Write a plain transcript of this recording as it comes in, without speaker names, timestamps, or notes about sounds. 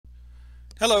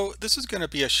Hello, this is going to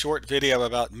be a short video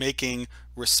about making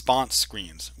response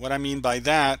screens. What I mean by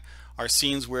that are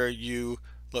scenes where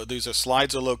these are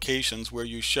slides or locations where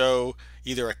you show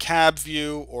either a cab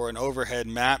view or an overhead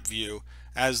map view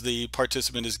as the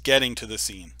participant is getting to the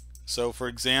scene. So for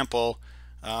example,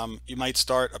 you might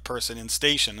start a person in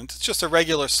station, and it's just a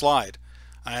regular slide.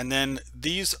 And then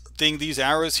these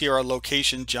arrows here are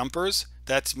location jumpers.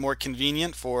 That's more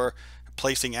convenient for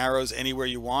placing arrows anywhere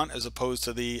you want as opposed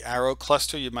to the arrow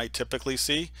cluster you might typically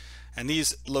see. And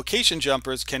these location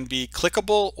jumpers can be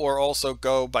clickable or also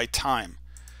go by time.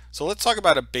 So let's talk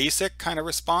about a basic kind of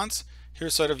response.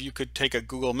 Here's sort of, you could take a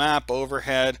Google map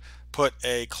overhead, put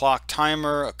a clock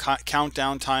timer, a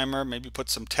countdown timer, maybe put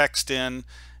some text in,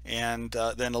 and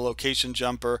then a location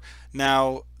jumper.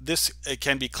 Now it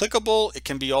can be clickable, it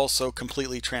can be also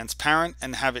completely transparent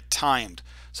and have it timed.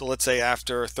 So let's say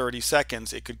after 30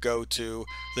 seconds it could go to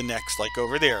the next, like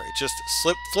over there. It just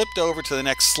flipped over to the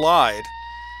next slide,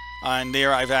 and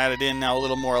there I've added in now a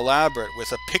little more elaborate with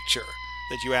a picture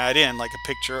that you add in, like a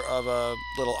picture of a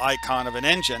little icon of an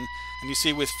engine. And you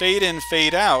see with fade in,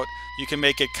 fade out, you can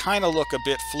make it kind of look a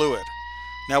bit fluid.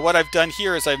 Now what I've done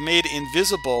here is I've made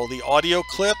invisible the audio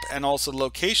clip and also the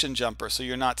location jumper, so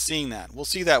you're not seeing that. We'll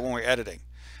see that when we're editing.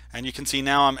 And you can see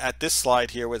now I'm at this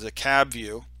slide here with a cab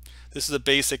view. This is a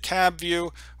basic cab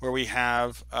view where we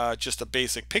have just a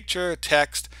basic picture,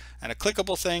 text, and a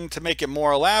clickable thing. To make it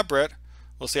more elaborate,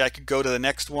 we'll see I could go to the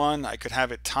next one. I could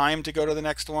have it timed to go to the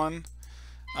next one.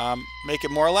 Make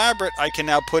it more elaborate, I can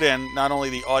now put in not only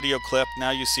the audio clip,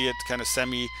 now you see it kind of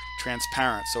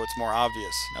semi-transparent, so it's more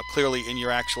obvious. Now clearly in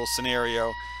your actual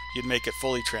scenario, you'd make it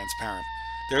fully transparent.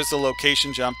 There's the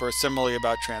location jumper, similarly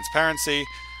about transparency.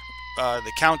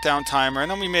 The countdown timer, and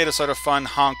then we made a sort of fun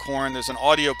honk horn. There's an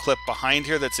audio clip behind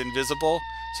here that's invisible,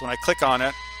 so when I click on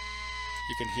it,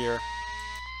 you can hear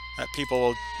that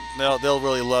people they'll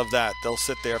really love that. They'll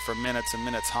sit there for minutes and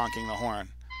minutes honking the horn.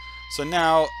 So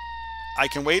now I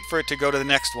can wait for it to go to the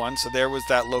next one. So there was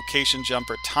that location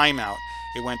jumper timeout.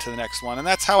 It went to the next one, and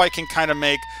that's how I can kind of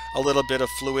make a little bit of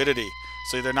fluidity,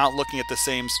 so they're not looking at the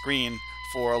same screen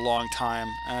for a long time.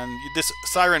 And this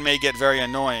siren may get very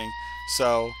annoying,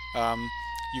 so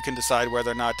you can decide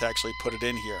whether or not to actually put it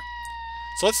in here.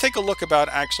 So let's take a look about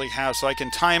actually how, so I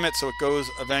can time it so it goes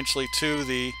eventually to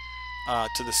the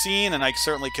scene, and I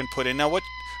certainly can put in,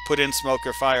 put in smoke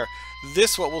or fire.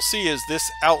 What we'll see is this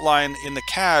outline in the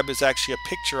cab is actually a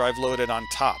picture I've loaded on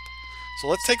top. So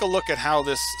let's take a look at how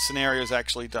this scenario is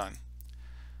actually done.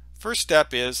 First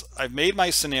step is I've made my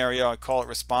scenario. I call it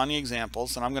responding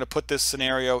examples, and I'm going to put this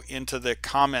scenario into the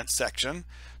comment section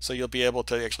so you'll be able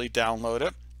to actually download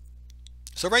it.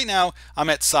 So right now I'm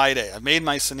at side A. I've made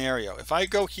my scenario. If I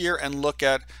go here and look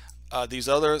at these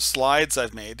other slides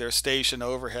I've made, there's station,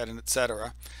 overhead, and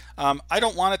etc. I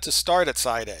don't want it to start at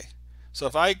side A. So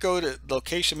if I go to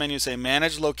location menu, say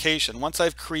manage location, once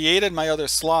I've created my other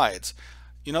slides,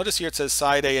 you notice here it says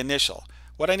side A initial.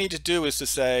 What I need to do is to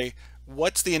say,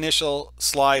 what's the initial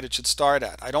slide it should start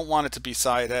at? I don't want it to be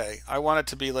side A. I want it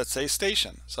to be, let's say,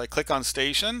 station. So I click on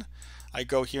station. I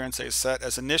go here and say set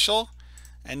as initial,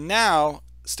 and now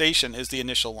station is the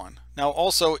initial one. Now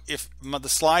also, if the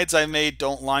slides I made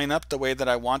don't line up the way that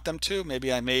I want them to,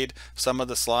 maybe I made some of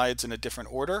the slides in a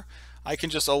different order, I can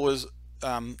just always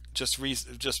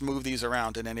just move these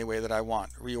around in any way that I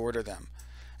want, reorder them.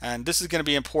 And this is going to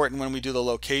be important when we do the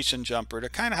location jumper to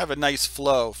kind of have a nice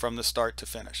flow from the start to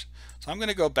finish. So I'm going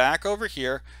to go back over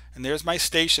here, and there's my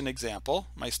station example.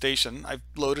 My station, I've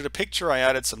loaded a picture, I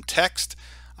added some text.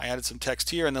 I added some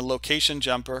text here, and the location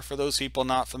jumper, for those people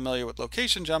not familiar with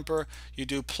location jumper, you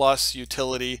do plus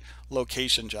utility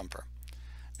location jumper.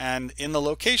 And in the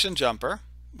location jumper,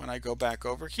 when I go back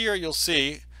over here, you'll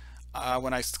see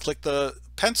when I click the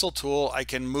pencil tool, I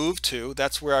can move to,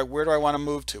 that's where do I want to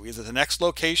move to? Either the next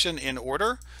location in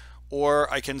order,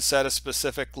 or I can set a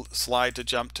specific slide to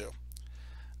jump to.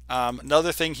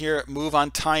 Another thing here, move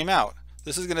on timeout.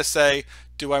 This is going to say,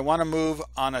 do I want to move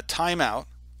on a timeout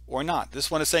or not? This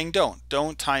one is saying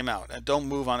don't time out, and don't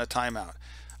move on a timeout.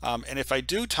 And if I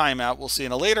do timeout, we'll see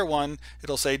in a later one,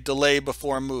 it'll say delay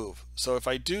before move. So if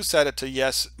I do set it to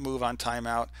yes, move on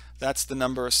timeout, that's the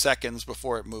number of seconds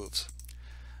before it moves.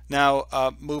 Now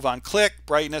move on click,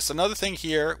 brightness. Another thing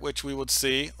here which we would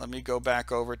see, let me go back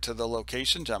over to the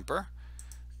location jumper,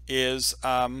 is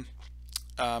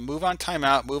move on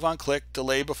timeout, move on click,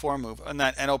 delay before move, and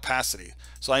opacity.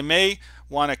 So I may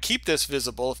want to keep this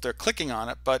visible if they're clicking on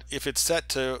it, but if it's set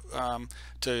to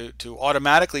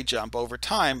automatically jump over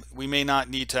time, we may not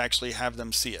need to actually have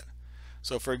them see it.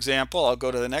 So for example, I'll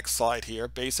go to the next slide here,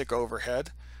 basic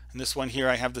overhead, In this one here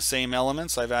I have the same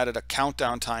elements. I've added a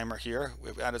countdown timer here.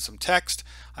 We've added some text.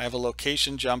 I have a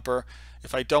location jumper.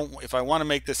 If I want to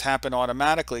make this happen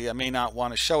automatically, I may not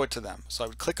want to show it to them. So I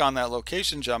would click on that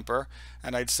location jumper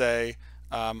and I'd say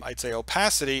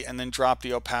opacity, and then drop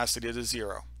the opacity to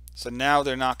 0. So now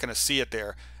they're not going to see it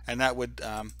there, and that would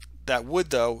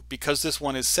though, because this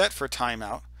one is set for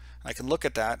timeout, I can look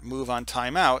at that, move on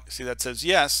timeout, see that says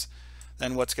yes,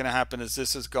 then what's going to happen is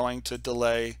this is going to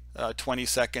delay 20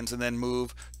 seconds and then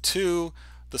move to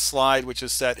the slide which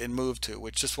is set in move to,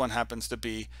 which this one happens to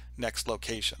be next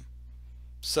location.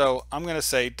 So I'm going to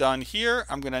say done here.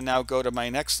 I'm going to now go to my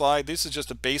next slide. This is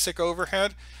just a basic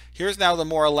overhead. Here's now the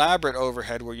more elaborate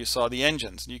overhead where you saw the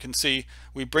engines. You can see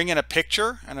we bring in a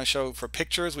picture, and I show for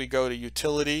pictures we go to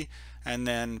utility and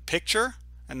then picture,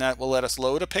 and that will let us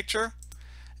load a picture.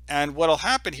 And what will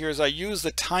happen here is I use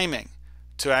the timing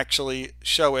to actually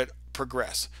show it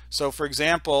progress. So for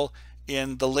example,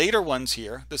 in the later ones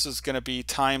here, this is going to be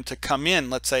time to come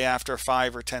in, let's say after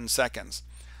 5 or 10 seconds.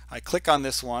 I click on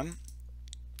this one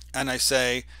and I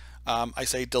say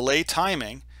delay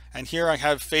timing, and here I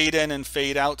have fade in and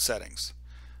fade out settings.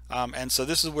 And so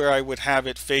this is where I would have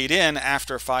it fade in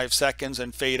after 5 seconds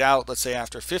and fade out, let's say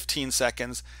after 15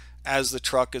 seconds, as the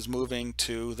truck is moving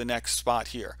to the next spot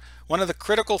here. One of the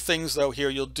critical things though here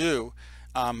you'll do,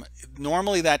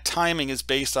 normally that timing is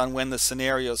based on when the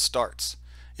scenario starts.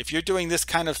 If you're doing this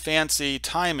kind of fancy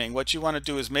timing, what you want to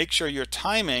do is make sure your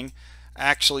timing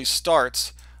actually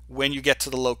starts when you get to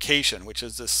the location, which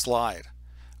is this slide.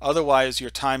 Otherwise your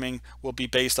timing will be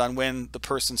based on when the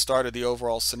person started the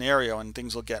overall scenario, and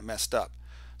things will get messed up.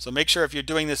 So make sure if you're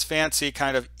doing this fancy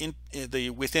kind of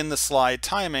within the slide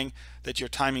timing, that your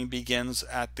timing begins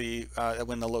at the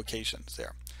when the location is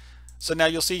there. So now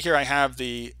you'll see here I have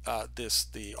the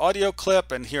audio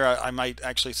clip, and here I might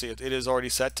actually see it is already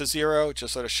set to 0,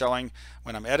 just sort of showing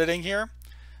when I'm editing here.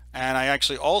 And I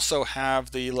actually also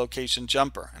have the location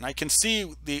jumper, and I can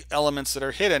see the elements that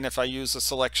are hidden if I use the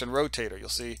selection rotator. You'll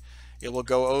see it will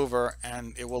go over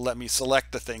and it will let me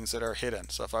select the things that are hidden.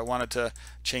 So if I wanted to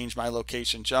change my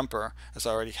location jumper, as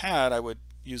I already had, I would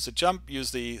use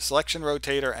the selection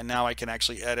rotator, and now I can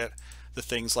actually edit the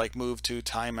things like move to,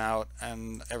 timeout,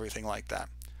 and everything like that.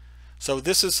 So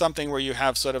this is something where you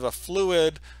have sort of a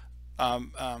fluid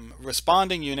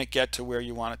responding unit get to where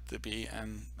you want it to be,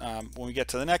 and when we get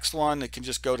to the next one, it can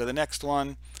just go to the next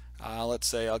one. Let's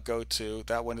say I'll go to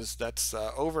that one, that's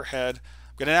overhead.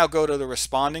 I'm going to now go to the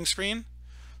responding screen.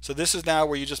 So this is now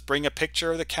where you just bring a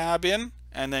picture of the cab in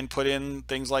and then put in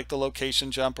things like the location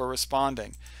jumper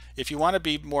responding. If you want to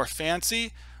be more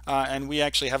fancy, and we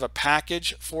actually have a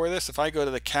package for this, if I go to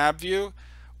the cab view,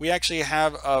 we actually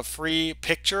have a free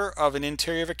picture of an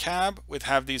interior of a cab with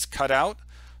have these cut out.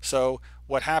 So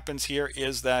what happens here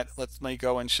is that, let me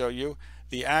go and show you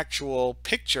the actual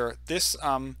picture. This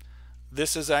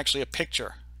is actually a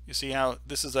picture. You see how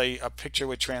this is a picture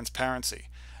with transparency,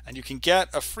 and you can get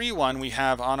a free one we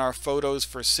have on our Photos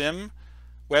for Sim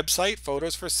website,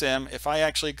 Photos for Sim. If I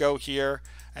actually go here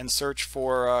and search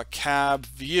for cab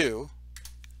view,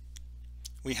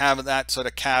 we have that sort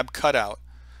of cab cutout.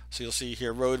 So you'll see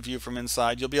here road view from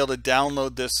inside. You'll be able to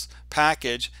download this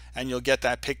package and you'll get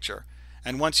that picture.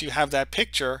 And once you have that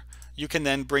picture, you can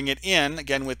then bring it in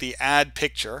again with the add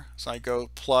picture. So I go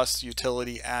plus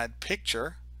utility add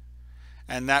picture,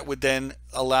 and that would then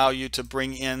allow you to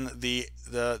bring in the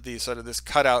sort of this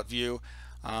cutout view.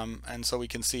 And so we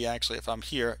can see, actually if I'm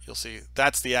here, you'll see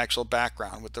that's the actual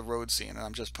background with the road scene, and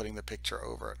I'm just putting the picture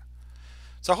over it.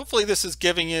 So hopefully this is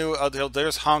giving you,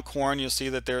 there's honk horn. You'll see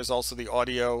that there's also the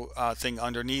audio thing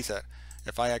underneath it.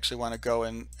 If I actually want to go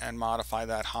in and modify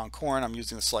that honk horn, I'm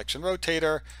using the selection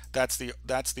rotator. That's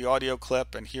the audio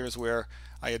clip, and here's where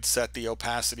I had set the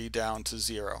opacity down to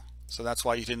 0. So that's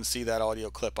why you didn't see that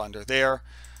audio clip under there.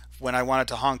 When I wanted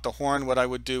to honk the horn, what I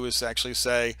would do is actually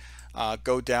say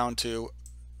go down to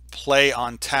play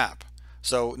on tap.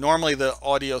 So normally the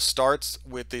audio starts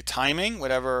with the timing,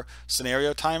 whatever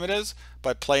scenario time it is,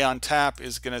 but play on tap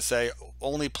is going to say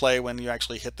only play when you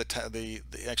actually hit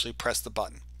actually press the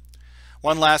button.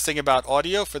 One last thing about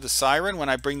audio for the siren: when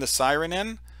I bring the siren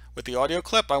in with the audio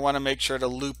clip, I want to make sure to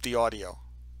loop the audio.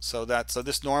 So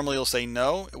this normally will say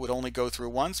no, it would only go through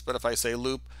once, but if I say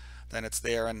loop, then it's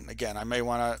there. And again, I may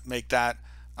want to make that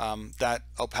that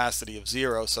opacity of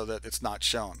 0 so that it's not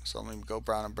shown. So let me go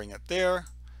brown and bring it there.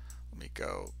 Let me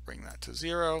go bring that to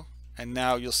 0, and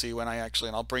now you'll see when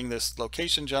and I'll bring this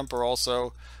location jumper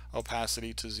also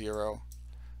opacity to 0,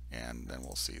 and then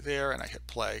we'll see there, and I hit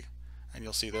play, and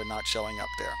you'll see they're not showing up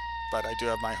there, but I do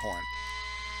have my horn.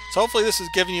 So hopefully this is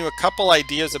giving you a couple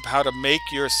ideas of how to make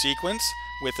your sequence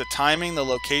with the timing, the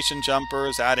location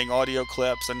jumpers, adding audio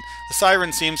clips, and the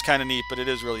siren seems kind of neat, but it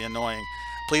is really annoying.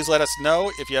 Please let us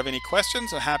know if you have any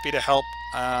questions. I'm happy to help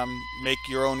make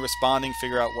your own responding,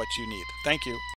 figure out what you need. Thank you.